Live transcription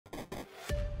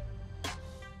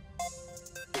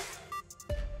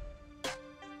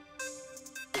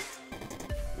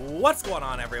What's going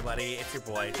on, everybody? It's your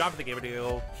boy, John from the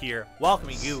GamerDuo here,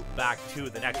 welcoming you back to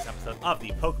the next episode of the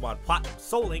Pokemon Platinum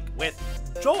Soullink with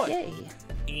Joy. Yay.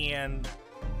 And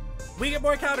we get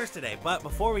more encounters today, but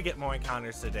before we get more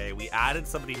encounters today, we added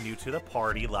somebody new to the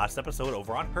party last episode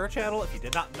over on her channel. If you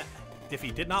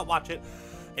did not watch it,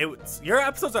 your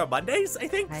episodes are Mondays, I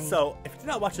think. So if you did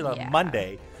not watch it on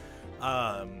Monday,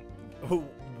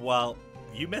 well,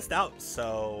 you missed out.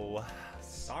 So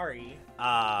sorry.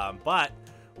 But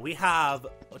we have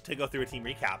to go through a team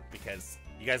recap because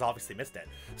you guys obviously missed it.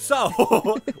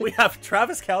 So we have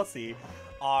Travis Kelsey,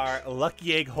 our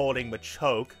lucky egg holding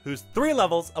Machoke, who's 3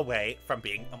 levels away from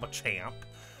being a Machamp,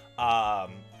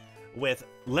 with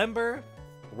Limber,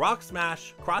 Rock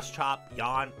Smash, Cross Chop,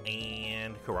 Yawn,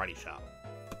 and Karate Chop.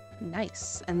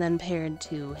 Nice. And then paired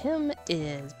to him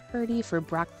is Purdy for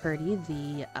Brock Purdy,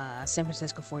 the San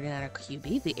Francisco 49er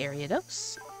QB, the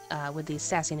Ariados, with the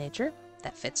sassy nature.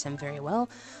 That fits him very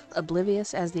well.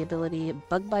 Oblivious as the ability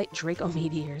Bug Bite, Draco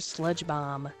Meteor, Sludge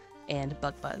Bomb, and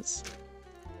Bug Buzz.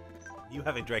 You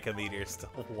have a Draco Meteor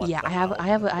still. I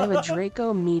have a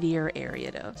Draco Meteor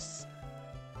Ariados.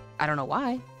 I don't know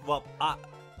why. Well,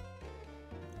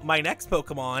 my next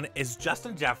Pokemon is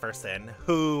Justin Jefferson,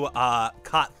 who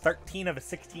caught 13 of his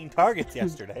 16 targets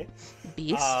yesterday.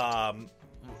 Beast.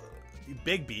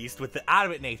 Big beast with the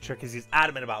adamant nature because he's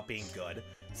adamant about being good.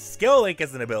 Skill Link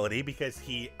is an ability because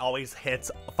he always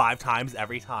hits 5 times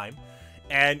every time.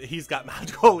 And he's got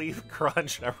Magical Leaf,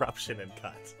 Crunch, Eruption, and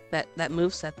Cut. That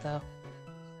moveset though.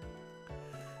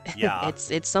 Yeah.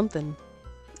 it's something.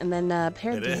 And then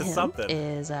paired to him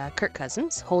is Kirk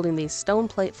Cousins, holding the Stone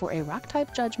Plate for a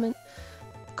Rock-type Judgment,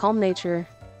 Calm Nature,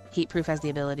 Heatproof as the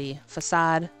ability,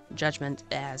 Facade, Judgment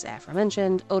as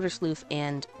aforementioned, Odor Sleuth,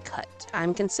 and Cut.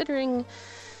 I'm considering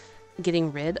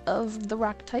getting rid of the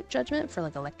Rock-type Judgment for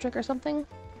like Electric or something,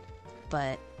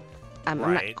 but I'm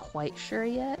not quite sure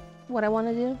yet what I want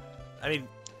to do. I mean,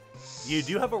 you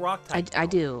do have a Rock-type. I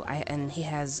do, and he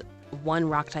has 1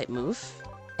 Rock-type move,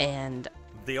 and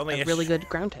a really good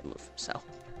ground-type move, so.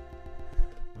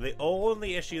 The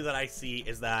only issue that I see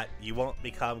is that you won't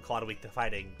become quad weak to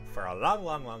fighting for a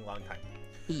long time.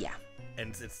 Yeah.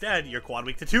 And instead, you're quad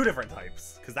weak to 2 different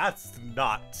types, because that's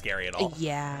not scary at all.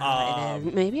 Yeah, it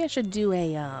is. Maybe I should do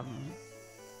a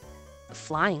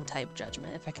flying-type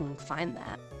Judgment, if I can find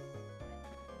that.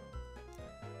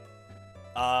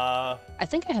 I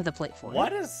think I have the plate for it.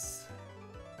 What is...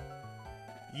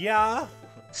 Yeah.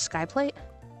 Sky Plate?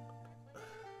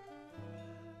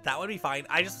 That would be fine.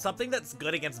 Something that's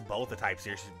good against both the types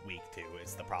you're weak to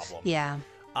is the problem. Yeah.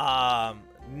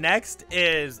 Next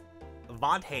is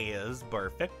Vontae's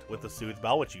Perfect with the Soothe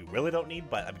Bell, which you really don't need,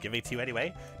 but I'm giving it to you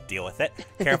anyway. Deal with it.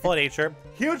 Careful nature.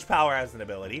 Huge power as an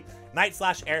ability. Night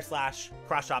Slash, Air Slash,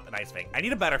 Cross Chop, and Ice Fang. I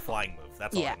need a better flying move.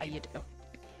 That's all I need. Yeah, you do.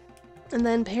 And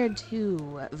then paired to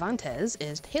Vontaze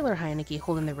is Taylor Heineke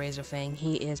holding the Razor Fang.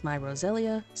 He is my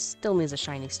Roselia. Still needs a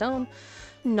Shiny Stone.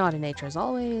 Not in nature as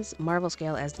always. Marvel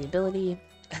Scale as the ability.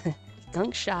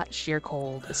 Gunk Shot, Sheer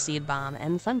Cold, Seed Bomb,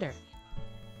 and Thunder.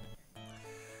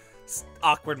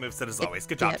 Awkward moveset as always.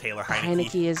 Good job, Taylor Heineke.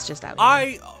 Heineke is just out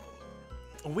here.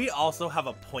 We also have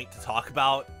a point to talk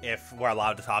about, if we're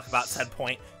allowed to talk about said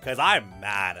point, because I'm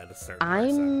mad at a certain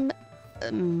person.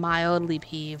 I'm mildly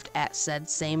peeved at said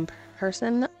same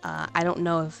person. I don't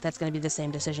know if that's going to be the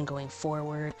same decision going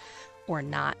forward or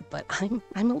not, but I'm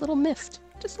a little miffed.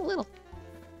 Just a little.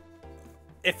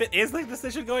 If it is the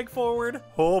decision going forward,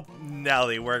 oh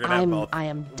Nelly, we're gonna I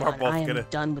am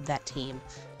done with that team.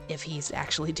 If he's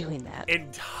actually doing that,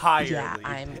 entirely, yeah,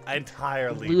 I'm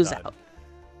entirely lose done. out.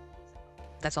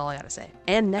 That's all I gotta say.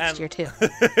 And next year too.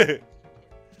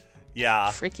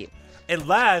 Yeah. Freak you.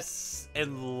 Unless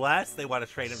they want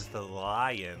to trade him to the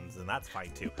Lions, and that's fine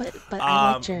too. But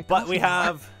I like Jared But we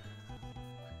have.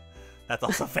 That's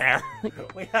also fair.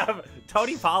 We have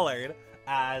Tony Pollard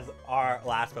as our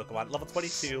last Pokemon, level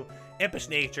 22, Impish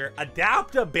Nature,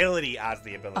 Adaptability as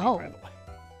the ability, by the way.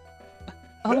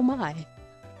 Oh my.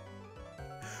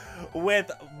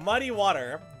 With Muddy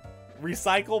Water,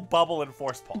 Recycle, Bubble, and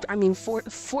Force Palm. I mean,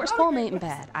 Force Palm ain't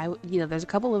bad. There's a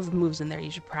couple of moves in there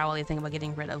you should probably think about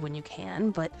getting rid of when you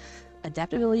can, but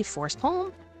Adaptability, Force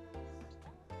Palm?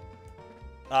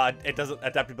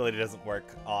 Adaptability doesn't work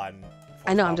on Force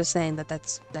I know, Palm. I'm just saying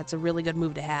that's a really good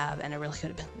move to have and a really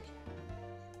good ability.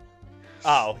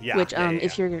 Oh, yeah. Which,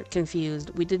 if you're confused,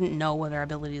 we didn't know what our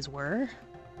abilities were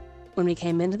when we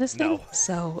came into this thing.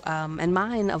 So, and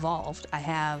mine evolved. I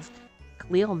have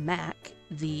Cleo Mac,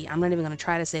 I'm not even going to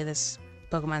try to say this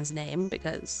Pokemon's name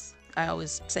because I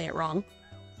always say it wrong.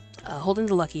 Holding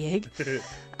the Lucky Egg,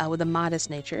 with a Modest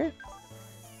Nature,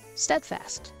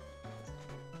 Steadfast.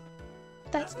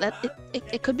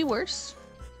 It could be worse.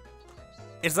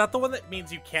 Is that the one that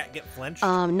means you can't get flinched?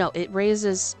 No, it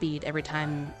raises speed every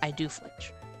time I do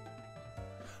flinch,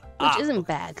 which isn't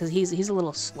bad because he's a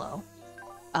little slow.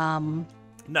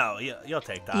 No, you'll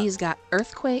take that. He's got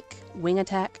Earthquake, Wing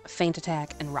Attack, Feint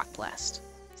Attack, and Rock Blast.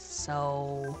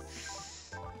 So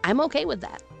I'm okay with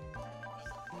that.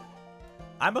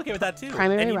 I'm okay with that too.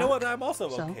 Primary and you know rock, what I'm also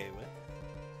okay with?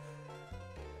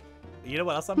 You know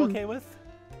what else I'm okay with?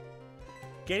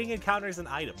 Getting encounters and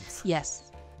items.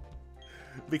 Yes.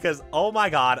 Because, oh my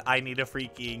god, I need a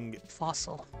freaking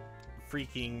fossil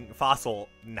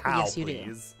now, yes, you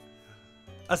please. Do.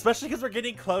 Especially because we're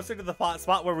getting closer to the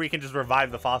spot where we can just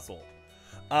revive the fossil.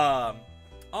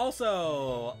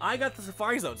 Also, I got the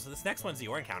Safari Zone, so this next one's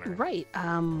your encounter. Right.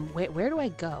 Where do I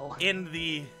go? In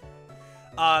the,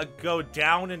 go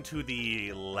down and to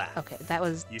the left. Okay, that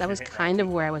was kind of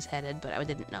where I was headed, but I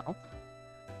didn't know.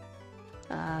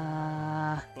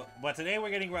 But today we're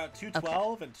getting Route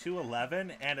 212 and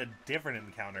 211 and a different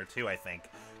encounter too, I think.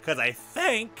 Because I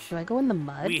think... Do I go in the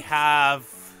mud? We have...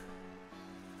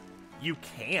 You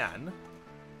can.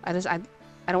 I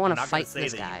don't want to fight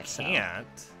this guy, you can't.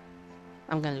 So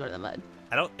I'm going to go to the mud.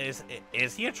 I don't... Is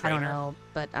he a trainer? I don't know,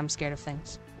 but I'm scared of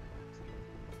things.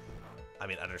 I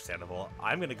mean, understandable.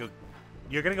 I'm going to go...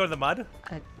 You're going to go to the mud?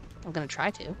 I'm going to try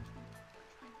to.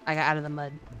 I got out of the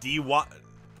mud. Do you want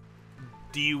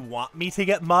me to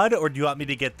get mud, or do you want me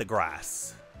to get the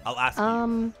grass? I'll ask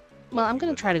you. Well, I'm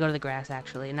going to try to go to the grass,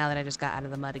 actually, now that I just got out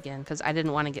of the mud again, because I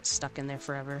didn't want to get stuck in there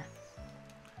forever.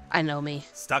 I know me.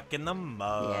 Stuck in the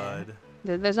mud.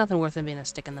 Yeah. There's nothing worse than being a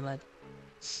stick in the mud.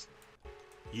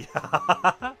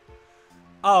 Yeah.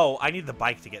 Oh, I need the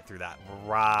bike to get through that.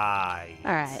 Right.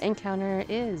 Alright, encounter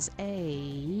is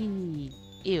a...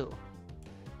 Ew.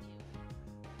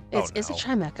 It's a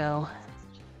Chimecho.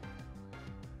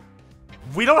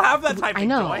 We don't have that type of I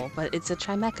know, joy. but it's a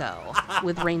Chimecho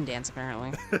with Rain Dance,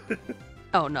 apparently.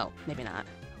 Oh, no, maybe not.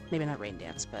 Maybe not Rain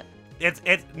Dance, but... It's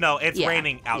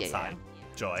raining outside. Yeah.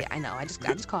 Joy. Yeah, I know. I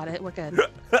just caught it. We're good.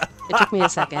 It took me a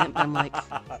second, but I'm like...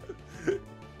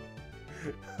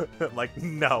 Like,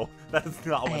 no, that's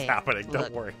not what's happening. Look,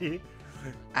 don't worry.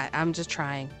 I'm just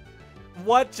trying.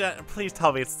 What? Please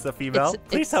tell me it's a female.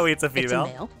 Please tell me it's a female.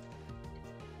 It's a male.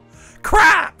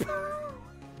 Crap!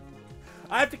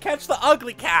 I have to catch the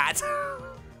ugly cat.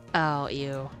 Oh,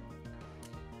 ew.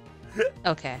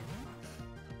 Okay.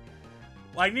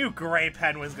 Well, I knew Gray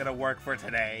Pen was gonna work for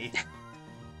today.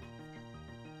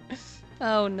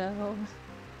 Oh no.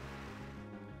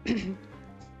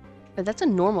 But that's a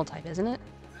normal type, isn't it?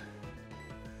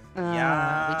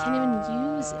 Yeah. We can't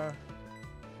even use it.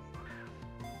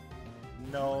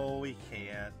 No, we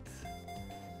can't.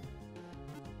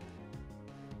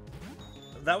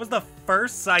 That was the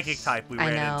first psychic type we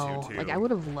ran into, too. Like, I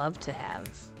would have loved to have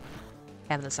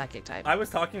the psychic type. I was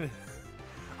talking to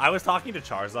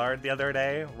Charizard the other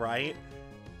day, right?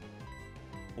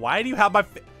 Why do you have my...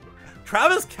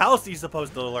 Travis Kelce's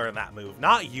supposed to learn that move,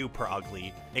 not you, per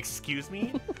ugly. Excuse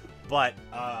me? But,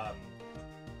 I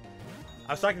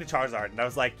was talking to Charizard, and I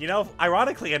was like, you know,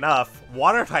 ironically enough,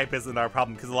 water type isn't our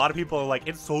problem, because a lot of people are like,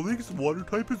 in Soulink's water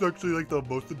type is actually, like, the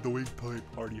most annoying type.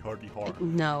 Hardy.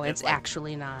 No, it's like,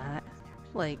 actually not.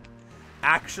 Like...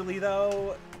 Actually,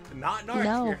 though, not in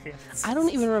our experience. I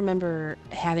don't even remember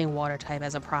having water type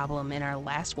as a problem in our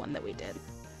last one that we did.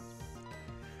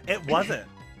 It wasn't.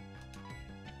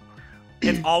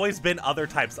 It's always been other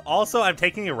types. Also, I'm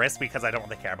taking a risk because I don't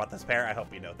really care about this pair. I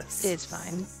hope you know this. It's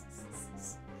fine.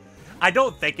 I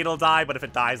don't think it'll die, but if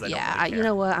it dies, I don't really care. You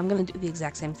know what? I'm gonna do the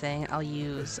exact same thing. I'll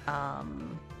use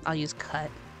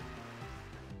cut.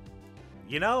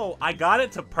 You know, I got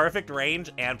it to perfect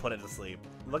range and put it to sleep.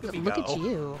 Look at me go. Look at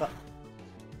you.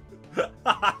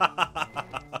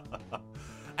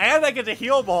 And I get to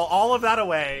heal ball all of that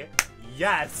away.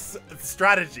 Yes,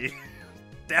 strategy.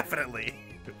 Definitely.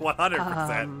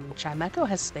 100%. Chimecho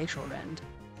has spatial rend.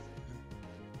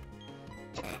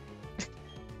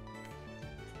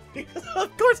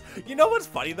 Of course. You know what's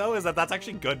funny, though, is that that's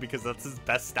actually good because that's his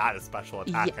best stat is special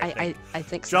attack, yeah, I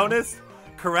think so. Jonas,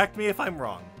 correct me if I'm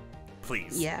wrong.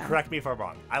 Please. Yeah. Correct me if I'm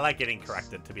wrong. I like getting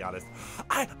corrected, to be honest.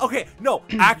 Okay, no,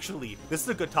 actually, this is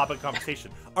a good topic of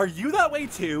conversation. Are you that way,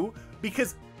 too?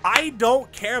 Because I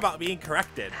don't care about being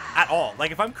corrected at all.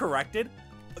 Like, if I'm corrected,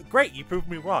 great, you proved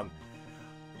me wrong.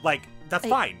 Like, that's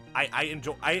fine. I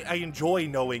enjoy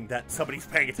knowing that somebody's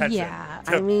paying attention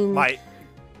to my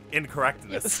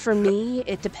incorrectness. For me,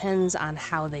 it depends on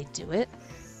how they do it.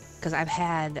 Because I've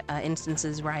had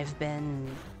instances where I've been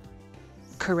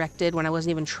corrected when I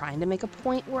wasn't even trying to make a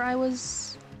point where I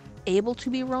was able to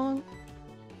be wrong.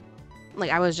 Like,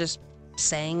 I was just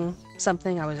saying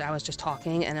something. I was just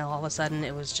talking, and all of a sudden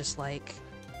it was just like,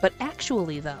 but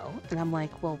actually though, and I'm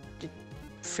like, well,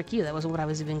 frick you, that wasn't what I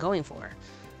was even going for.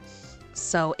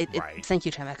 So Right. Thank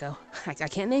you, Tremeco. I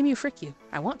can't name you frick you.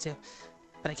 I want to,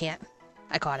 but I can't.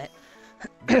 I caught it.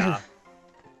 Yeah.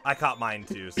 I caught mine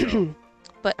too, so.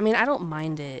 But I mean, I don't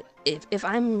mind it if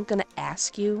I'm gonna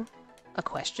ask you a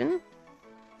question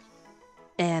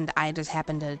and I just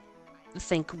happen to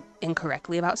think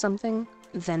incorrectly about something,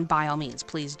 then by all means,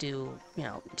 please do, you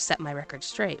know, set my record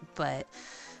straight. But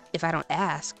if I don't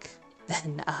ask,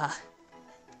 then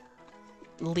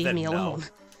leave me alone.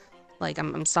 Like,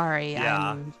 I'm sorry.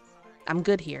 Yeah. I'm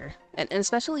good here. And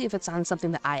especially if it's on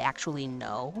something that I actually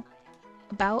know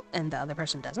about and the other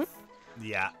person doesn't.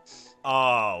 Yeah.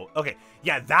 Oh, okay.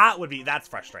 Yeah, that's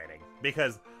frustrating.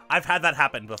 Because I've had that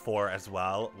happen before as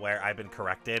well, where I've been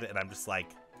corrected, and I'm just like,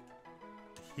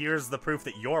 here's the proof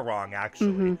that you're wrong,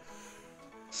 actually.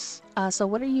 So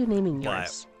what are you naming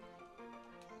yours?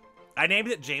 I named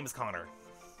it James Conner.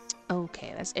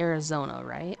 Okay, that's Arizona,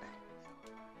 right?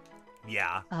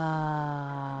 Yeah.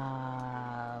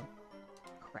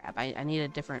 Crap. I need a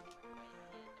different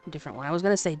one. I was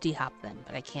gonna say D-Hop then,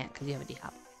 but I can't because you have a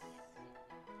D-Hop.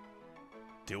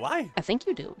 Do I? I think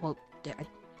you do. Well,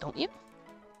 don't you?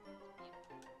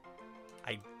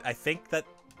 I think that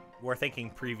we're thinking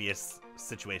previous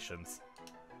situations.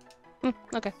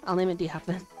 Okay, I'll name it D-Hop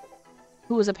then.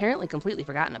 Who was apparently completely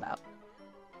forgotten about.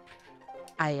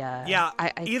 I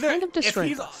either kind of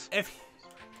destroyed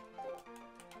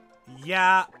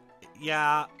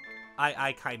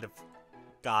I kind of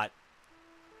got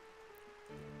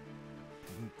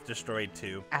destroyed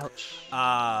too. Ouch.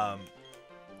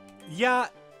 Yeah,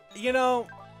 you know,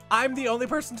 I'm the only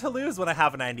person to lose when I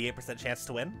have a 98% chance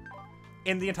to win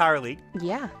in the entire league.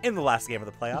 Yeah. In the last game of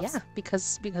the playoffs. Yeah,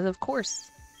 because of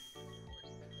course.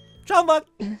 John Luck.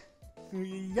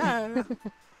 Yeah.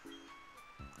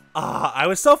 I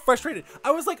was so frustrated.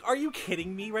 I was like, are you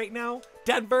kidding me right now?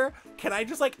 Denver, can I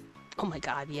just like... Oh my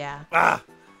god, yeah. Ah.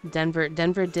 Denver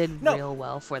did real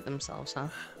well for themselves, huh?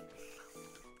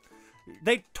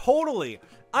 They totally...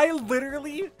 I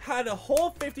literally had a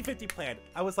whole 50-50 plan.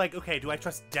 I was like, okay, do I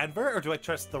trust Denver or do I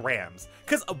trust the Rams?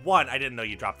 Because, one, I didn't know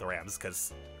you dropped the Rams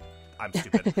because I'm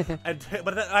stupid.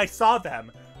 But then I saw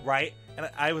them, right? And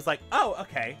I was like, oh,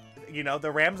 okay. You know, the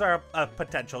Rams are a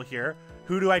potential here.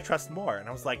 Who do I trust more? And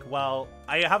I was like, well,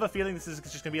 I have a feeling this is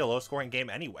just going to be a low-scoring game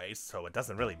anyway, so it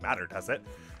doesn't really matter, does it?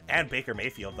 And Baker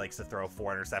Mayfield likes to throw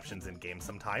 4 interceptions in games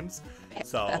sometimes.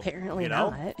 So, apparently you know?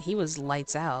 not. He was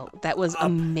lights out. That was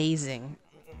amazing.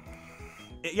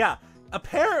 Yeah,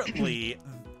 apparently,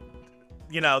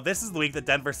 you know, this is the week that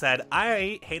Denver said,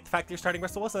 I hate the fact that you're starting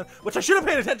Russell Wilson, which I should have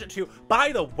paid attention to.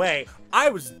 By the way, I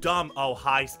was dumb. Oh,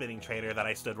 hi, spinning trainer that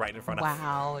I stood right in front of.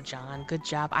 Wow, John, good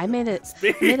job. I made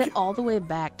it all the way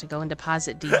back to go and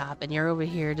deposit D-Hop, and you're over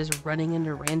here just running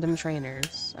into random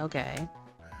trainers. Okay.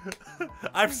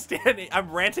 I'm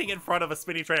ranting in front of a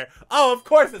spinning trainer. Oh, of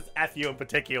course it's F you in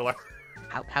particular.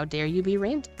 How dare you be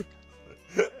ranting?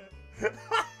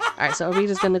 Alright, so are we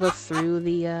just gonna go through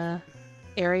the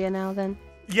area now then?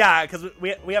 Yeah, because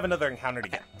we have another encounter to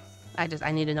get.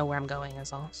 I need to know where I'm going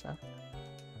is all, so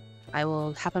I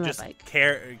will hop on my bike.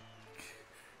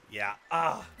 Yeah.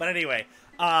 But anyway,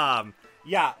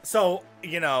 yeah, so,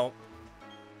 you know,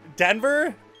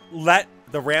 Denver let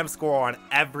the Rams score on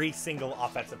every single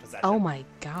offensive possession. Oh my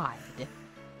god.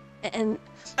 And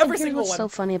every single one. What's so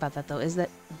funny about that though is that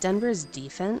Denver's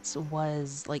defense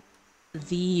was like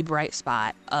the bright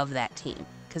spot of that team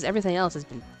because everything else has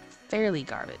been fairly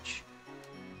garbage.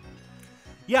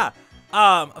 Yeah.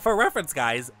 For reference,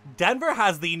 guys, Denver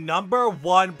has the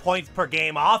 #1 points per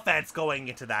game offense going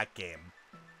into that game.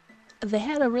 They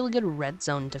had a really good red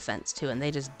zone defense too, and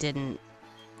they just didn't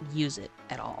use it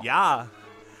at all. Yeah.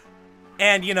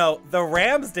 And you know, the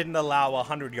Rams didn't allow a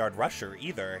 100-yard rusher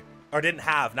either, or didn't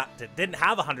have a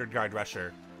 100-yard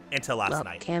rusher until last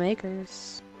night. Cam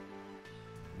Akers.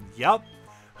 Yep,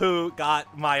 who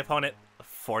got my opponent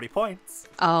 40 points.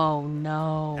 Oh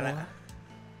no.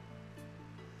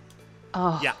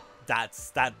 Yeah,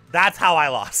 that's how I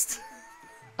lost.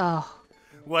 Oh.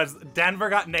 Was Denver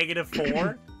got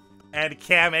 -4 and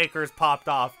Cam Akers popped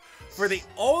off for the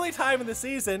only time in the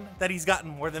season that he's gotten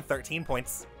more than 13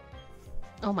 points.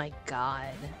 Oh my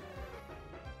god.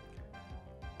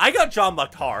 I got John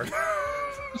Lucked hard.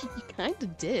 You kinda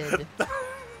did.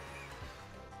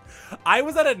 I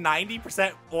was at a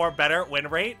 90% or better win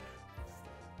rate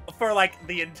for like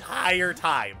the entire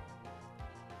time.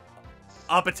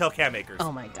 Up until Cam Akers.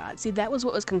 Oh my god. See, that was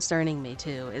what was concerning me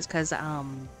too, is because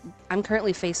I'm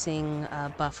currently facing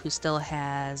Buff who still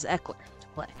has Eckler to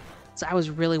play. So I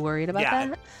was really worried about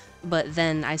that. But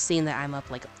then I seen that I'm up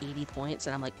like 80 points,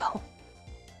 and I'm like, oh,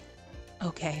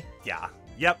 okay. Yeah.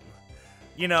 Yep.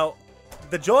 You know,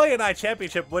 the Joy and I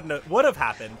championship would have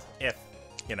happened if,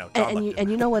 you know. And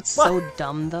you know what's so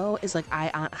dumb though is like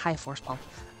high force palm.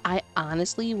 I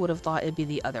honestly would have thought it'd be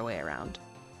the other way around.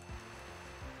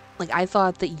 Like I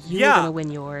thought that you were gonna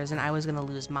win yours and I was gonna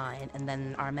lose mine, and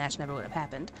then our match never would have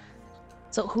happened.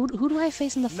 So who do I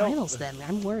face in the finals then?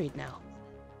 I'm worried now.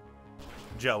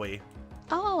 Joey.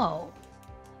 Oh.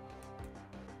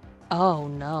 Oh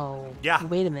no. Yeah.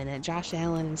 Wait a minute. Josh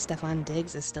Allen and Stephon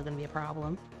Diggs is still gonna be a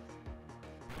problem.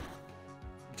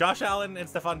 Josh Allen and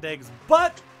Stephon Diggs,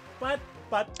 but.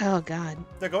 Oh god.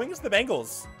 They're going against the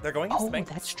Bengals. They're going against the Bengals.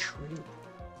 Oh, that's true.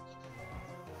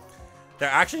 They're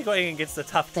actually going against a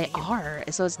tough team. They are.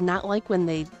 So it's not like when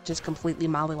they just completely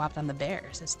mollywopped on the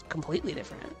Bears. It's completely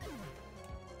different.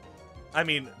 I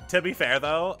mean, to be fair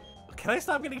though, can I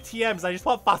stop getting TMs? I just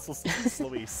want fossils,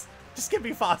 Luis. Just give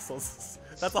me fossils.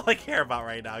 That's all I care about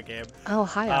right now, game. Oh,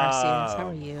 hi, Arceus. How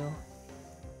are you?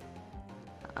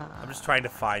 I'm just trying to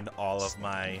find all of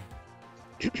my...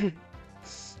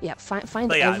 Yeah,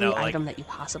 find every item that you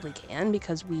possibly can,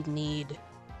 because we need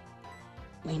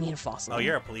a fossil. Oh,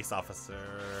 you're a police officer.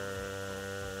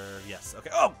 Yes.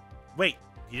 Okay. Oh, wait.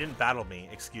 You didn't battle me.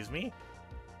 Excuse me?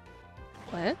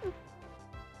 What?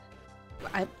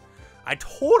 I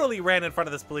totally ran in front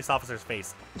of this police officer's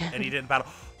face, and he didn't battle.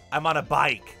 I'm on a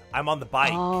bike. I'm on the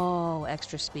bike. Oh,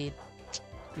 extra speed.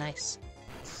 Nice.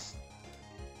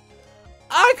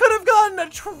 I could have gotten a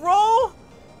troll.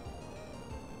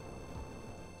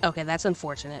 Okay, that's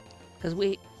unfortunate. Because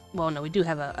we do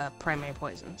have a primary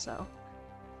poison, so.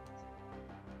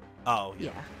 Oh,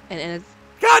 yeah. And it's...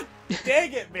 God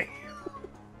dang it, me.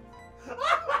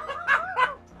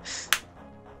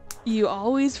 You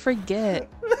always forget.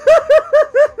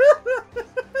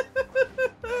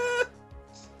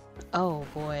 Oh,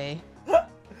 boy.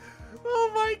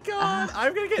 Oh, my God.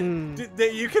 I'm going to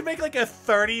get... You can make like a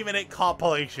 30-minute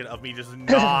compilation of me just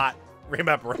not...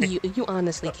 remembering. You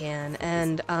honestly can.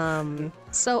 And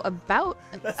so about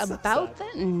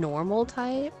that normal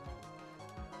type,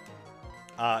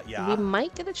 yeah, we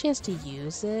might get a chance to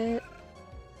use it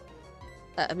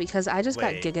because I just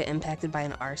got Giga impacted by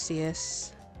an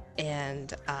Arceus,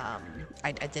 and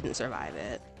I didn't survive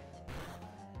it.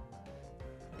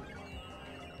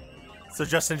 So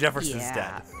Justin Jefferson's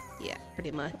dead. Yeah,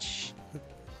 pretty much.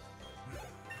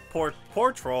 Poor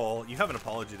troll. You have an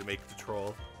apology to make to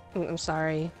troll. I'm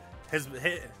sorry. His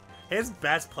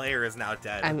best player is now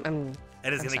dead. And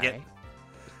is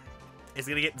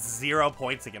gonna get 0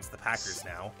 points against the Packers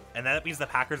now, and that means the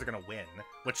Packers are gonna win.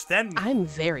 Which then I'm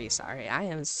very sorry. I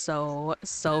am so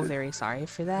very sorry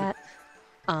for that.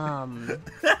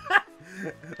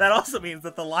 That also means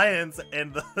that the Lions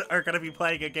are gonna be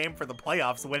playing a game for the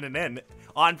playoffs, winning in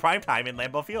on primetime in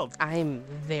Lambeau Field. I'm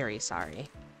very sorry.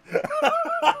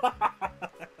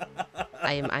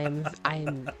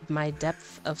 I'm my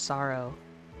depth of sorrow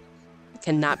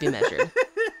cannot be measured.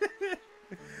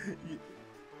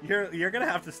 You're gonna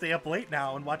have to stay up late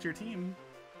now and watch your team.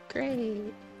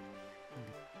 Great.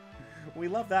 We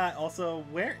love that. Also,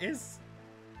 where is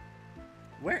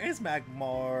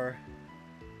Magmar?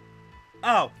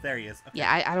 Oh, there he is. Okay.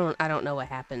 Yeah, I don't know what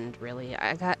happened really.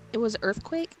 It was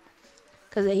earthquake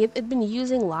because it'd been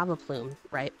using lava plume,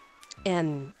 right?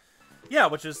 And yeah,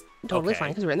 which is totally fine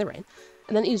because we're in the rain.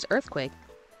 And then it used earthquake,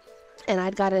 and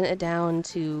I'd gotten it down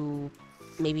to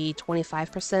maybe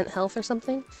 25% health or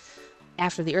something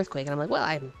after the earthquake, and I'm like, well,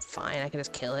 I'm fine. I can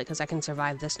just kill it because I can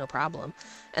survive this, no problem.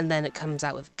 And then it comes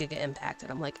out with Giga Impact,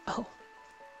 and I'm like, oh,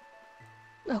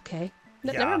 okay,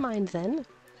 never mind then.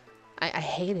 I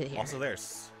hate it here. Also,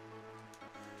 there's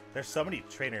so many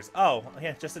trainers. Oh,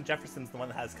 yeah, Justin Jefferson's the one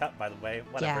that has cut, by the way.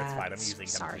 Whatever, it's fine. I'm using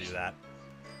him to do that.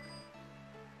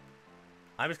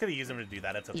 I'm just gonna use him to do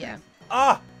that. It's okay. Yeah.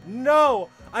 Ah, no!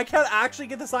 I can't actually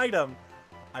get this item.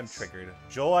 I'm triggered.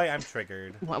 Joy, I'm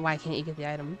triggered. Why can't you get the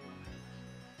item?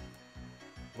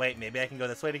 Wait, maybe I can go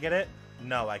this way to get it?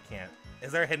 No, I can't.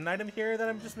 Is there a hidden item here that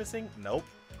I'm just missing? Nope.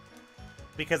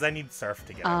 Because I need Surf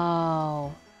to get it.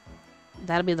 Oh.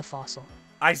 That'll be the fossil.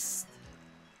 That's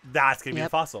gonna be the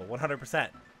fossil, 100%.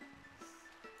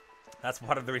 That's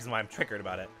part of the reason why I'm triggered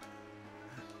about it.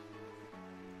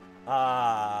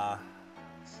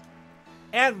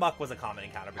 And Muck was a common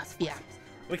encounter. Yeah.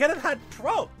 We could have had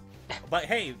Trope. But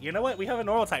hey, you know what? We have a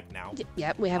normal type now.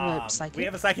 Yep, we have a psychic. We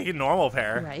have a psychic and normal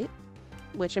pair. Right.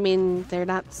 Which, I mean, they're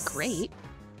not great.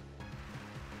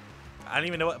 I don't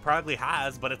even know what Progly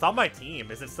has, but it's on my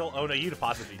team. Is it still Ono U to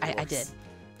possibly yours? I did.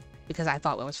 Because I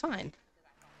thought it was fine.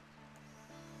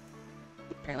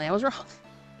 Apparently I was wrong.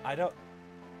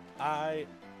 I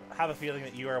have a feeling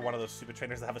that you are one of those super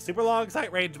trainers that have a super long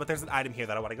sight range, but there's an item here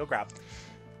that I want to go grab.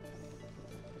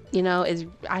 You know,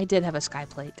 I did have a sky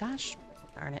plate. Gosh,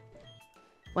 darn it.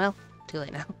 Well, too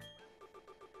late now.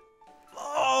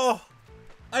 Oh!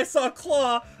 I saw a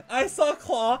claw! I saw a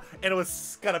claw, and it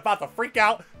was about to freak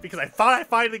out because I thought I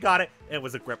finally got it, and it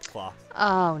was a grip claw.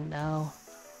 Oh, no.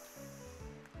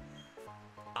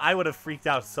 I would have freaked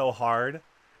out so hard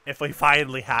if we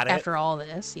finally had it. After all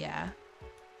this, yeah.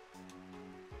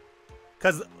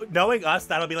 Because knowing us,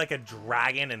 that'll be like a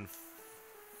dragon and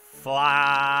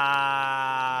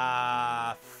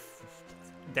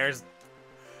there's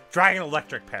dragon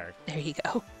electric pair. There you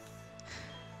go.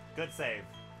 Good save.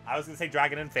 I was going to say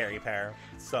dragon and fairy pair.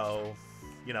 So,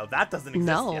 you know, that doesn't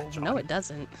exist yet, John. No, it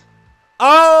doesn't.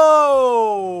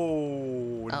 Oh,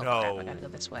 no. Crap, I gotta go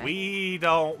this way. We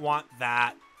don't want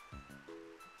that.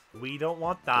 We don't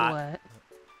want that. What?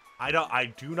 I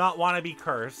do not want to be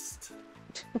cursed.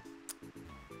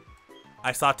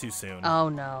 I saw too soon. Oh,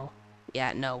 no.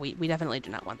 Yeah, no, we definitely do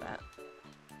not want that.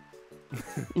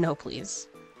 No, please.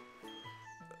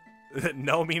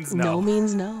 No means no. No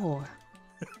means no.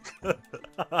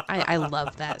 I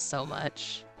love that so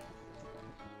much.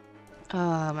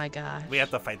 Oh my gosh. We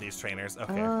have to fight these trainers.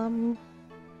 Okay.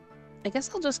 I guess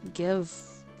I'll just give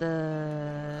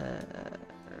the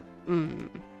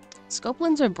scope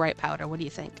lens or bright powder. What do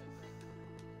you think?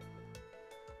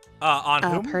 On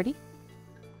whom? Purdy.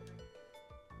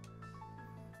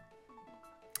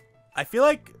 I feel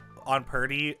like on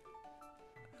Purdy.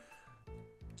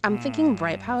 I'm thinking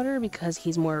bright powder because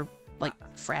he's more like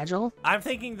fragile. I'm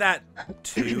thinking that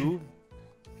too.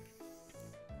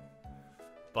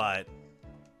 But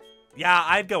yeah,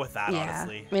 I'd go with that,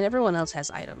 honestly. I mean, everyone else has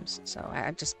items, so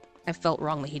I felt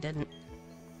wrong that he didn't.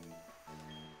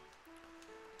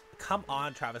 Come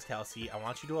on, Travis Kelsey. I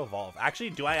want you to evolve. Actually,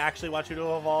 do I actually want you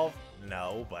to evolve?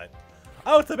 No, but...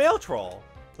 Oh, it's a male troll.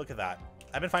 Look at that.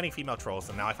 I've been finding female trolls,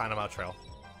 and now I find a male troll.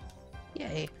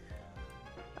 Yay.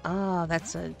 Oh,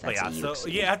 that's a so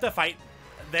you have to fight.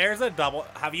 There's a double...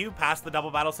 Have you passed the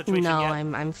double battle situation yet? No,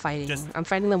 I'm fighting. I'm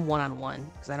fighting them one-on-one,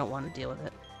 because I don't want to deal with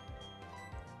it.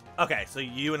 Okay, so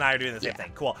you and I are doing the same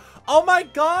thing. Cool. Oh my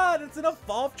god, it's an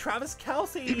evolved Travis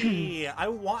Kelsey. I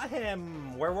want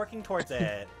him. We're working towards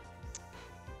it.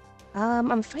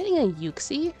 I'm fighting a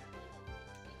Yuxi.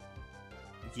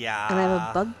 Yeah. And I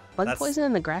have a bug poison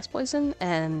and a grass poison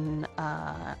and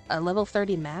a level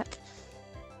 30 Mac.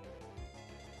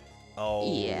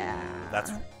 Oh. Yeah.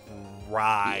 That's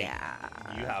right.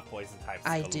 Yeah. You have poison types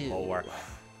I galore. do.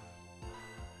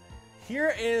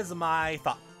 Here is my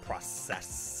thought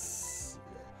process.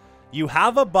 You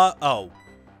have a bug. Oh,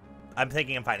 I'm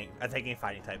taking fighting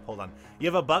type. Hold on. You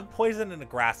have a bug poison and a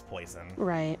grass poison.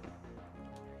 Right.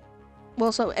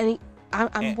 Well, so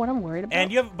what I'm worried about.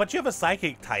 And you have a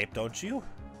psychic type, don't you?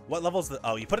 What level's the?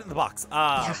 Oh, you put it in the box.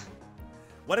 Yeah.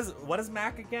 What is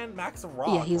Mac again? Mac's a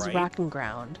rock. Yeah, he's right? rock and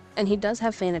ground, and he does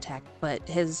have fan attack, but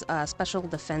his special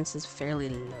defense is fairly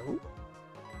low.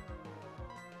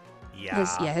 Yeah.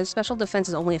 His special defense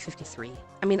is only a 53.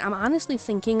 I mean, I'm honestly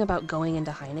thinking about going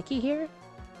into Heineke here.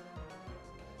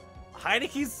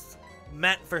 Heineke's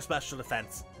meant for special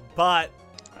defense, but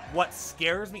what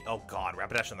scares me? Oh God,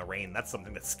 Rapidash in the rain. That's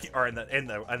something that's or in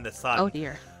the sun. Oh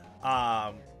dear.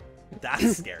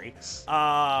 That's scary.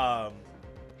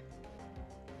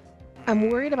 I'm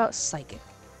worried about psychic.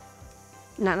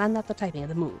 Not the typing,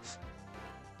 the move.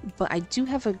 But I do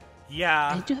have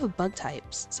bug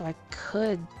types, so I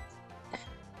could.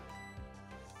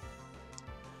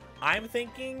 I'm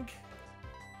thinking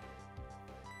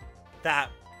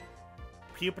that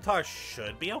Pupitar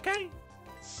should be okay,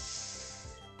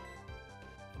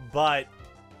 but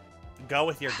go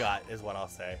with your gut is what I'll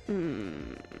say.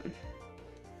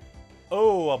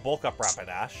 Oh, a bulk up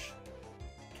Rapidash.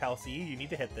 Kelsey, you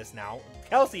need to hit this now.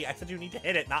 Kelsey, I said you need to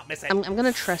hit it, not miss it. I'm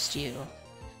gonna trust you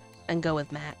and go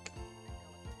with Mac.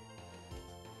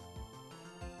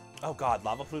 Oh God,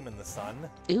 lava plume in the sun.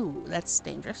 Ooh, that's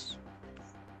dangerous.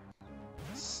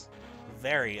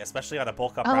 Very, especially on a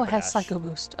bulk up Rapidash. Oh, it has Psycho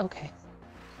Boost. Okay.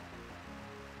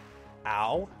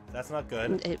 Ow, that's not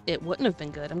good. It wouldn't have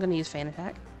been good. I'm gonna use Fan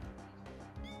Attack.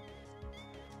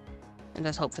 And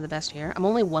just hope for the best here. I'm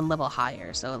only one level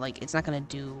higher, so like it's not gonna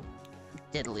do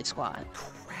diddly squat.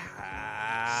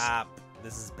 Crap.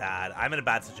 This is bad. I'm in a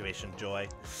bad situation, Joy.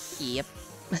 Yep.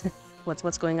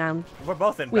 What's going on? We're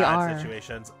both in bad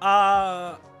situations.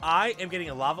 I am getting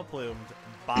lava plumed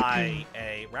by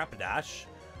a Rapidash.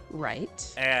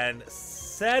 Right. And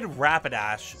said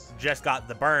Rapidash just got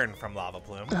the burn from lava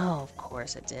plume. Oh, of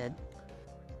course it did.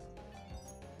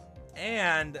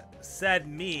 And said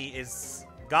me is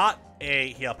got a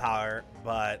heal power,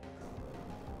 but...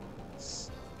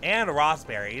 And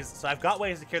raspberries, so I've got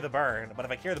ways to cure the burn, but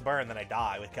if I cure the burn, then I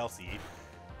die with Kelsey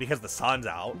because the sun's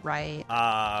out. Right.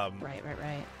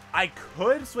 Right. I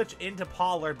could switch into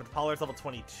Pollard, but Pollard's level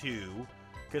 22,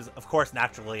 because, of course,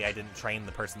 naturally, I didn't train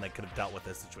the person that could have dealt with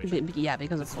this situation. Yeah,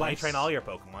 because that's why you train all your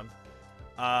Pokemon.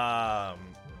 I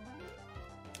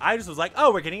just was like,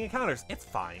 oh, we're getting encounters. It's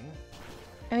fine.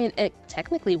 I mean, it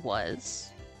technically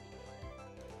was,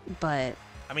 but...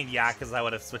 I mean, yeah, because I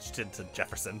would have switched into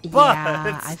Jefferson. But...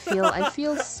 Yeah, I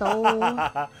feel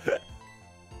so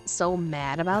so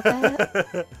mad about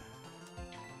that.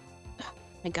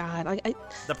 My God, I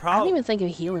don't even think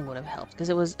healing would have helped because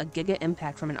it was a Giga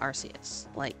Impact from an Arceus.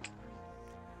 Like,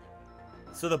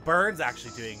 so the burn's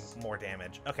actually doing more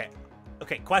damage. Okay,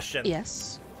 question.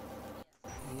 Yes.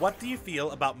 What do you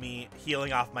feel about me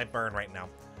healing off my burn right now?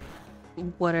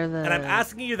 What are the... And I'm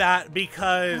asking you that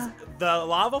because the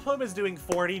Lava Plume is doing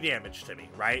 40 damage to me,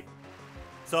 right?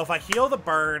 So if I heal the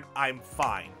burn, I'm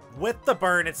fine. With the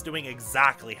burn, it's doing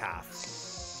exactly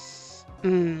half.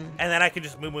 And then I can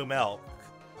just Moo Moo Milk.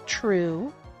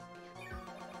 True.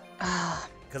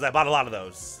 Because I bought a lot of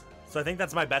those. So I think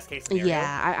that's my best case scenario.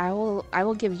 Yeah, I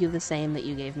will give you the same that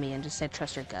you gave me and just say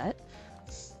trust your gut.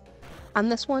 On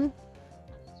this one.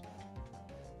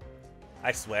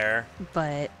 I swear.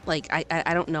 But, like,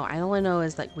 I don't know. I only know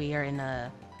is, like, we are in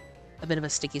a bit of a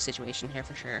sticky situation here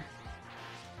for sure.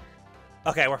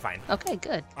 Okay, we're fine. Okay,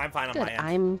 good. I'm fine on good. my end.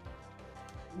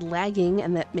 I'm lagging,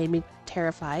 and that made me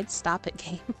terrified. Stop it,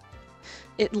 game.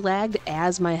 It lagged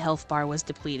as my health bar was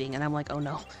depleting, and I'm like, oh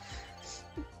no.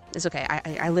 It's okay.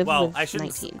 I live with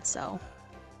 19, so...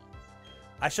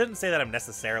 I shouldn't say that I'm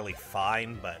necessarily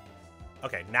fine, but...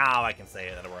 Okay, now I can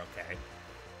say that we're okay.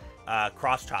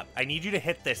 Cross chop. I need you to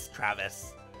hit this,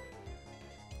 Travis.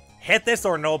 Hit this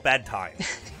or no bedtime.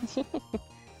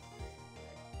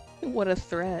 What a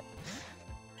threat.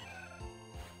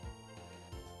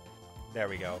 There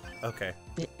we go. Okay.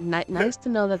 Nice to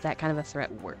know that kind of a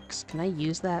threat works. Can I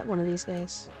use that one of these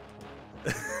days?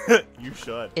 You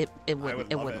should. It wouldn't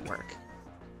work.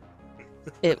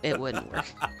 It wouldn't work.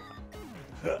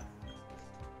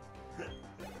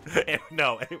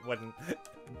 No, it wouldn't.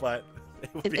 But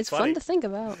it's fun to think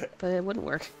about, but it wouldn't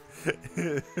work.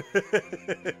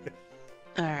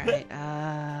 All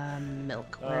right,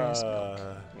 milk. Where is milk?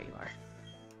 There you are.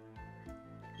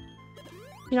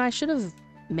 You know, I should have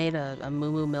made a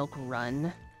Moo Moo Milk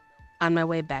run on my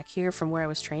way back here from where I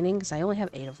was training, because I only have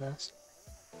 8 of those.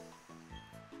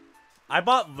 I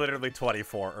bought literally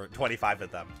 24 or 25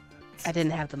 of them. I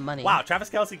didn't have the money. Wow, Travis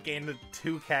Kelce gained a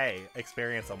 2K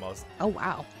experience almost. Oh,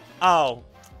 wow. Oh,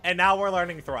 and now we're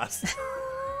learning thrust.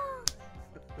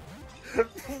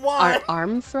 What?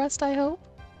 Arm thrust, I hope?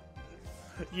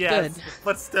 Yes, good.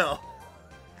 But still.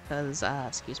 Because,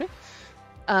 excuse me?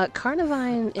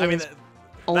 Carnivine is... I mean,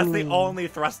 that's the only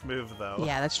thrust move, though.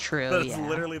 Yeah, that's true. That's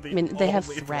literally the I mean, they have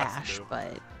only Thrash,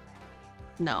 but...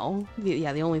 No.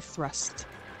 Yeah, the only thrust.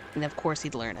 And of course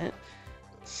he'd learn it.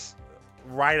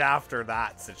 Right after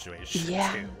that situation,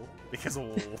 yeah. too. Because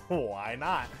why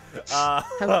not?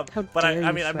 How but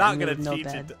I mean, I'm not going to no teach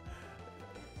it.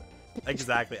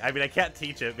 Exactly. I mean, I can't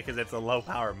teach it because it's a low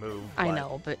power move. I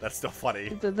know, but that's still funny.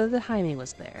 The timing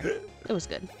was there. It was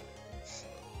good.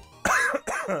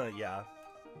 Yeah.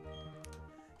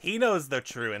 He knows their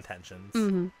true intentions.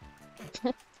 Mm-hmm.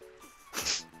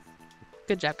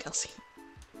 Good job, Kelsey.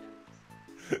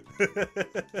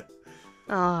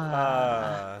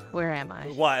 Where am I?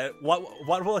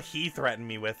 What will he threaten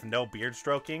me with? No beard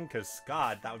stroking? Because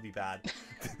God, that would be bad.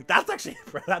 That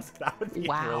would be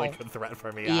a really good threat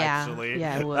for me. Yeah, actually.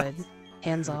 Yeah, it would.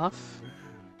 Hands off.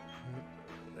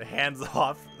 Hands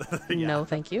off. Yeah. No,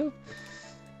 thank you.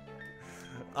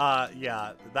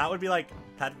 Yeah, that would be like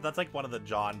that's like one of the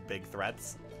John big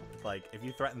threats. Like if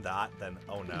you threaten that, then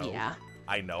oh no. Yeah.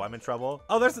 I know I'm in trouble.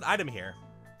 Oh, there's an item here.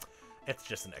 It's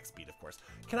just an X-Speed, of course.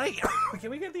 Can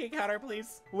we get the encounter,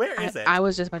 please? Where is it? I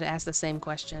was just about to ask the same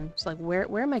question. It's like, where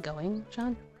am I going,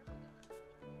 John?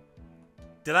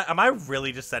 Am I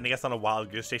really just sending us on a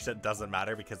wild goose chase that doesn't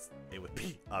matter because it would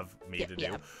be of me to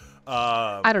do?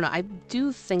 I don't know. I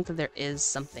do think that there is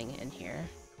something in here.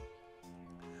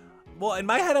 Well, in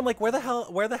my head, I'm like, where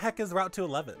the heck is Route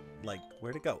 211? Like,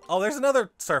 where'd it go? Oh, there's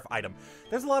another surf item.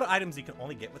 There's a lot of items you can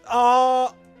only get with.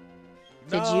 Oh.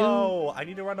 Did no, you? I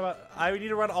need to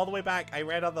run all the way back. I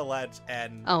ran on the ledge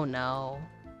and... Oh, no.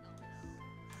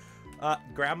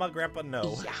 Grandpa,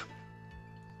 no. Yeah.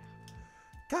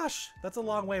 Gosh, that's a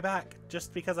long way back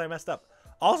just because I messed up.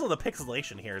 Also, the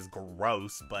pixelation here is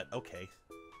gross, but okay.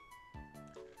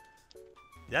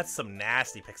 That's some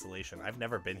nasty pixelation. I've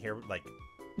never been here, like,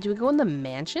 Do we go in the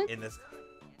mansion? In this,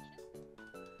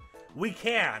 we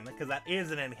can, because that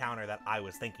is an encounter that I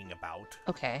was thinking about.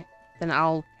 Okay, then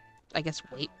I'll, I guess,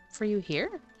 wait for you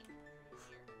here.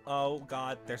 Oh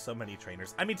God, there's so many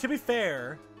trainers. I mean, to be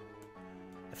fair,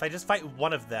 if I just fight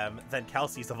one of them, then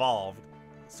Kelsey's evolved.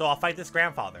 So I'll fight this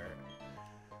grandfather,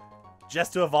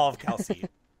 just to evolve Kelsey,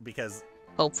 because.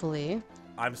 Hopefully.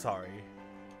 I'm sorry.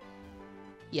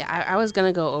 Yeah, I was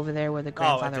gonna go over there where the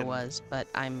grandfather was, but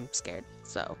I'm scared,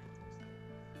 so.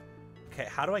 Okay,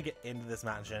 how do I get into this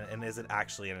mansion, and is it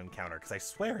actually an encounter? Because I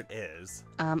swear it is.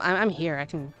 I'm here. I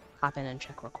can hop in and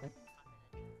check real quick.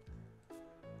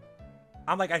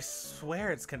 I'm like, I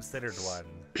swear it's considered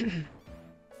one.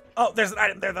 Oh, there's an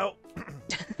item there, though.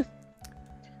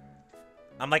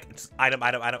 I'm like, item.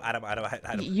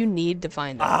 You need to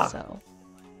find it, so.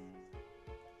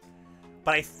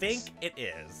 But I think it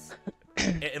is.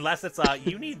 Unless it's,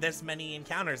 you need this many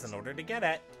encounters in order to get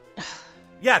it.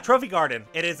 Yeah, Trophy Garden.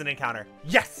 It is an encounter.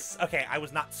 Yes! Okay, I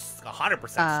was not 100%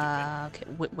 stupid. Okay,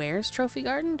 where's Trophy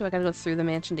Garden? Do I gotta go through the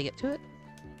mansion to get to it?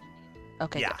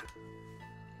 Okay, yeah. good.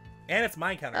 And it's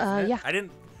my encounter, isn't it? Yeah. I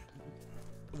didn't...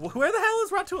 Where the hell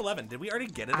is Route 211? Did we already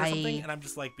get it or something? And I'm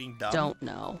just, like, being dumb? Don't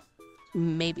know.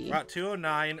 Maybe. Route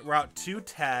 209, Route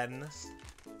 210...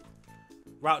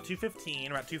 Route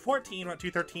 215, Route 214, Route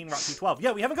 213, Route 212.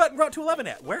 Yeah, we haven't gotten Route 211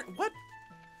 yet. Where? What?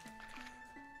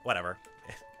 Whatever.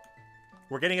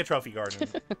 We're getting a trophy garden.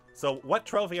 So what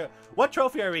trophy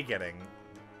are we getting?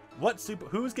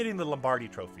 Who's getting the Lombardi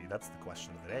trophy? That's the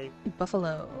question of the day.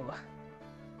 Buffalo.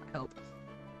 I hope.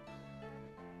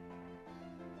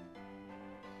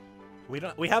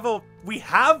 We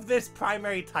have this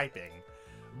primary typing,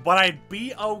 but I'd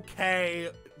be okay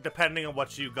depending on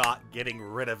what you got getting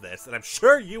rid of this, and I'm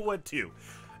sure you would too.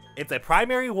 It's a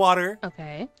primary water.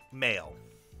 Okay. Male.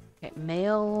 Okay,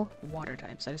 male water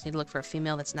type. So I just need to look for a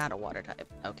female that's not a water type.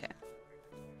 Okay.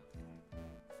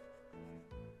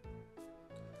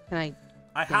 Can I?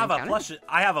 I have a plushie.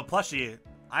 I have a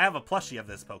plushie of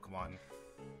this Pokemon.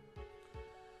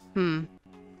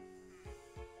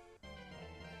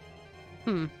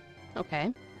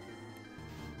 Okay.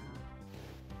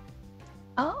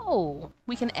 Oh,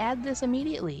 we can add this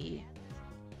immediately.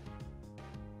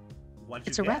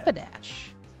 It's a Rapidash.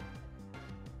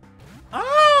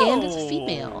 Oh! And it's a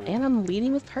female. And I'm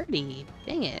leading with Purdy.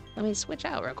 Dang it. Let me switch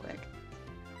out real quick.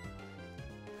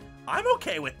 I'm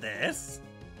okay with this.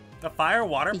 The fire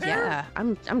water pair? Yeah,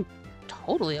 I'm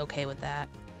totally okay with that.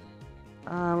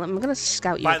 I'm gonna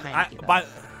scout you.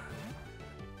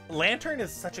 Lantern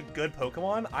is such a good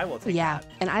Pokemon. I will take that.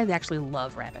 And I actually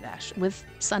love Rapidash. With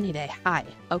Sunny Day. Hi.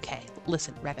 Okay,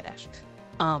 listen, Rapidash.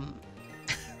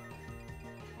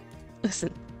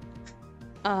 Listen.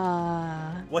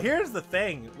 Well, here's the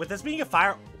thing. With this being a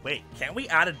fire... Wait, can't we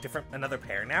add another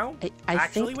pair now? I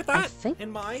think in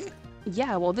mind?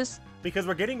 Yeah, well, this... Because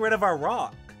we're getting rid of our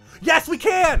rock. Yes, we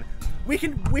can! We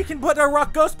can put our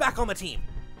rock ghost back on the team.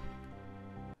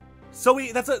 So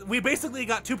we basically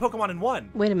got 2 Pokemon in one.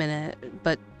 Wait a minute,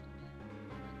 but...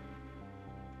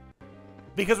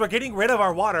 Because we're getting rid of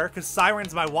our water, because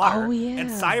Siren's my water. Oh, yeah. And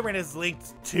Siren is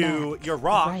linked to your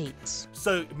rock. Right.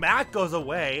 So Matt goes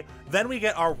away, then we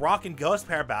get our rock and ghost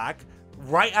pair back,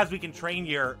 right as we can train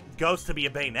your ghost to be a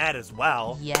Bayonet as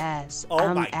well. Yes.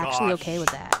 Oh my gosh. I'm actually okay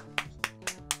with that.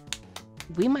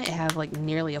 We might have, like,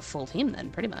 nearly a full team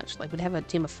then, pretty much. Like, we'd have a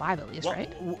team of 5 at least,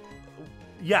 right?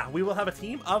 Yeah, we will have a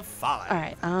team of 5.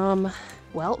 Alright,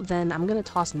 well, then I'm gonna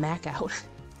toss Mac out.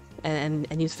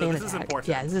 and use Fan Attack. This is important.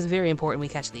 Yeah, this is very important we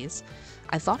catch these.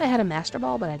 I thought I had a Master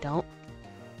Ball, but I don't.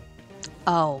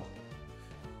 Oh.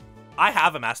 I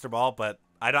have a Master Ball, but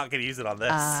I'm not gonna use it on this.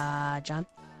 John?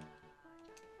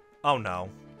 Oh no.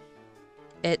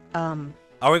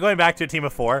 Are we going back to a team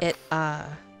of 4? It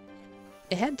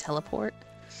had Teleport.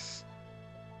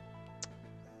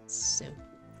 So...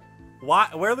 Why?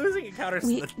 We're losing encounters.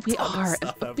 We are,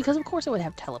 because of course it would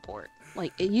have Teleport.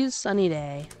 Like, it used Sunny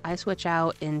Day, I switch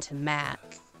out into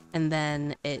Mac, and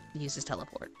then it uses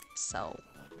Teleport, so...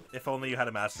 If only you had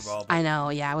a Master Ball. I know,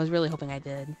 yeah, I was really hoping I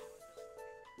did.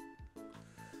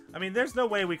 I mean, there's no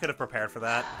way we could have prepared for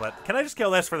that, but can I just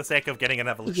kill this for the sake of getting an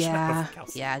evolution of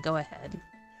Kelsey? Yeah, go ahead.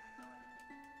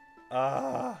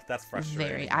 That's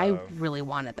frustrating. I really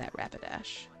wanted that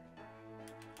Rapidash.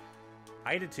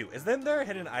 I did too. Is there a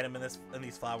hidden item in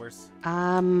these flowers?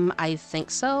 I think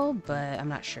so, but I'm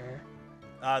not sure.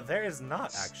 There is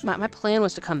not, actually. My plan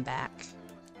was to come back,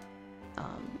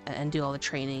 and do all the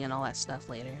training and all that stuff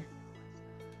later.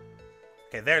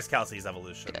 Okay, there's Kelsey's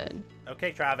evolution. Good.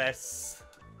 Okay, Travis.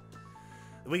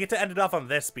 We get to end it off on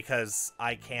this because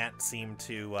I can't seem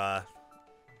to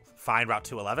find Route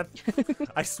 211?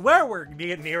 I swear we're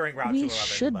nearing Route 211. We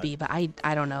should be, but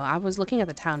I don't know. I was looking at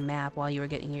the town map while you were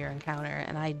getting your encounter,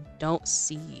 and I don't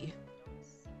see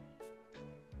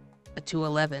a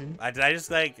 211. Did I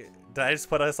just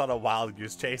put us on a wild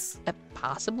goose chase?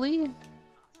 Possibly.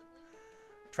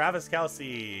 Travis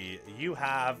Kelsey, you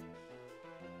have...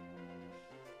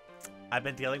 I've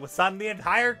been dealing with sun the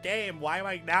entire game. Why am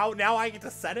I now I get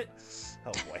to set it?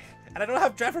 Oh boy. And I don't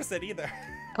have Jefferson either.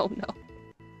 Oh no.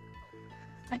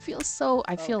 I feel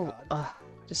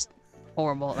just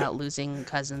horrible about losing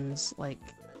Cousins. Like,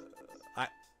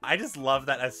 I just love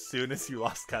that as soon as you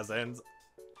lost Cousins,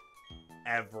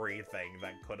 everything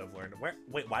that could have learned.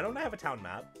 Wait, why don't I have a town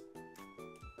map?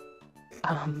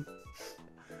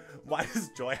 Why does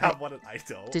Joy have one and I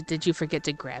don't? Did you forget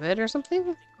to grab it or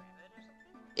something?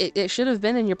 It should have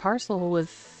been in your parcel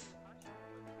with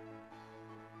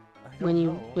when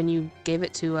you gave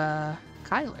it to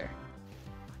Kyler.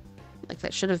 Like,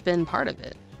 that should have been part of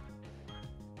it.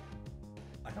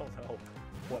 I don't know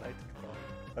what I did wrong,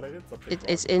 but I did something wrong.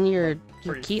 It's in your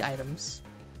key items.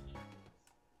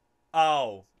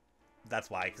 Oh, that's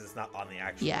why, because it's not on the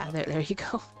actual. Yeah, there you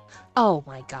go. Oh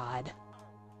my god.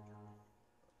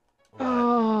 What?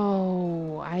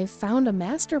 Oh, I found a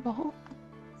Master Ball.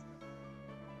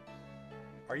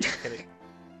 Are you kidding?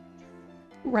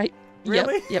 Right.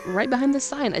 Really? Yep, right behind the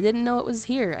sign. I didn't know it was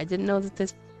here. I didn't know that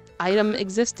this item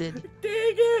existed. Dang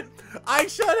it! I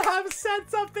should have said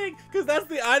something, because that's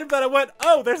the item that I went,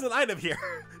 oh, there's an item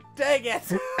here. Dang it!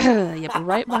 Yep,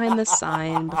 right behind the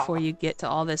sign before you get to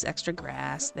all this extra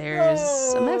grass, there's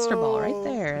a Master Ball right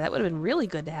there. That would have been really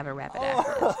good to have a rapid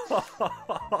active.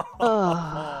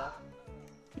 Oh,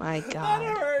 my god.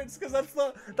 That hurts, because that's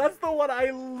the one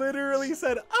I literally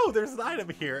said, oh, there's an item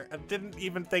here, and didn't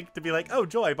even think to be like, oh,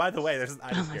 Joy, by the way, there's an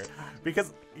item here. God.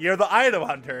 Because you're the item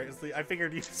hunter. I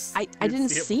figured you. I didn't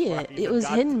see it. It was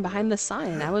hidden behind the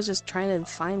sign. I was just trying to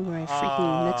find where my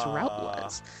freaking next route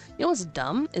was. You know what's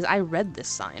dumb is I read this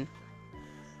sign.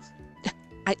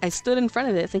 I stood in front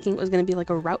of it thinking it was going to be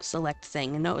like a route select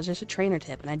thing, and no, it was just a trainer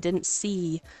tip, and I didn't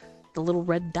see the little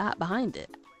red dot behind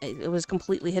it. It was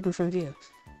completely hidden from view.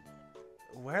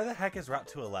 Where the heck is Route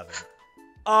 211?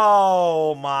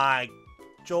 Oh my,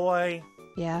 Joy.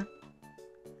 Yeah.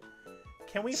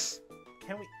 Can we?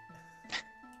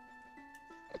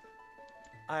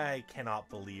 I cannot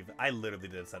believe I literally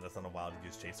did send us on a wild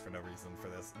goose chase for no reason for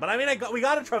this. But I mean, we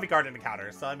got a trophy card encounter,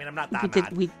 so I mean, I'm not that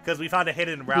mad because we found a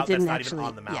hidden route that's not even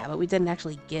on the map. Yeah, but we didn't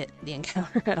actually get the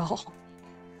encounter at all.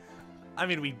 I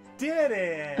mean, we did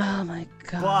it. Oh my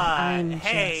god. But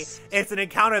hey, it's an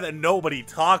encounter that nobody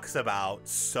talks about,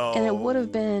 so. And it would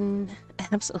have been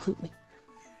absolutely.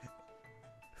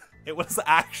 It was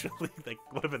actually would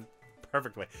have been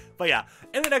perfect way. But yeah,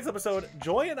 in the next episode,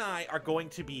 Joy and I are going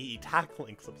to be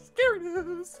tackling some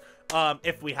scariness.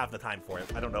 If we have the time for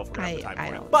it. I don't know if we're gonna have the time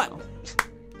for it. But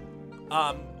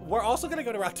we're also gonna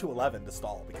go to Route 211 to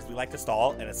stall because we like to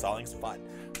stall and stalling's fun.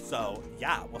 So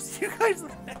yeah, we'll see you guys in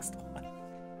the next one.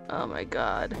 Oh my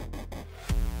god.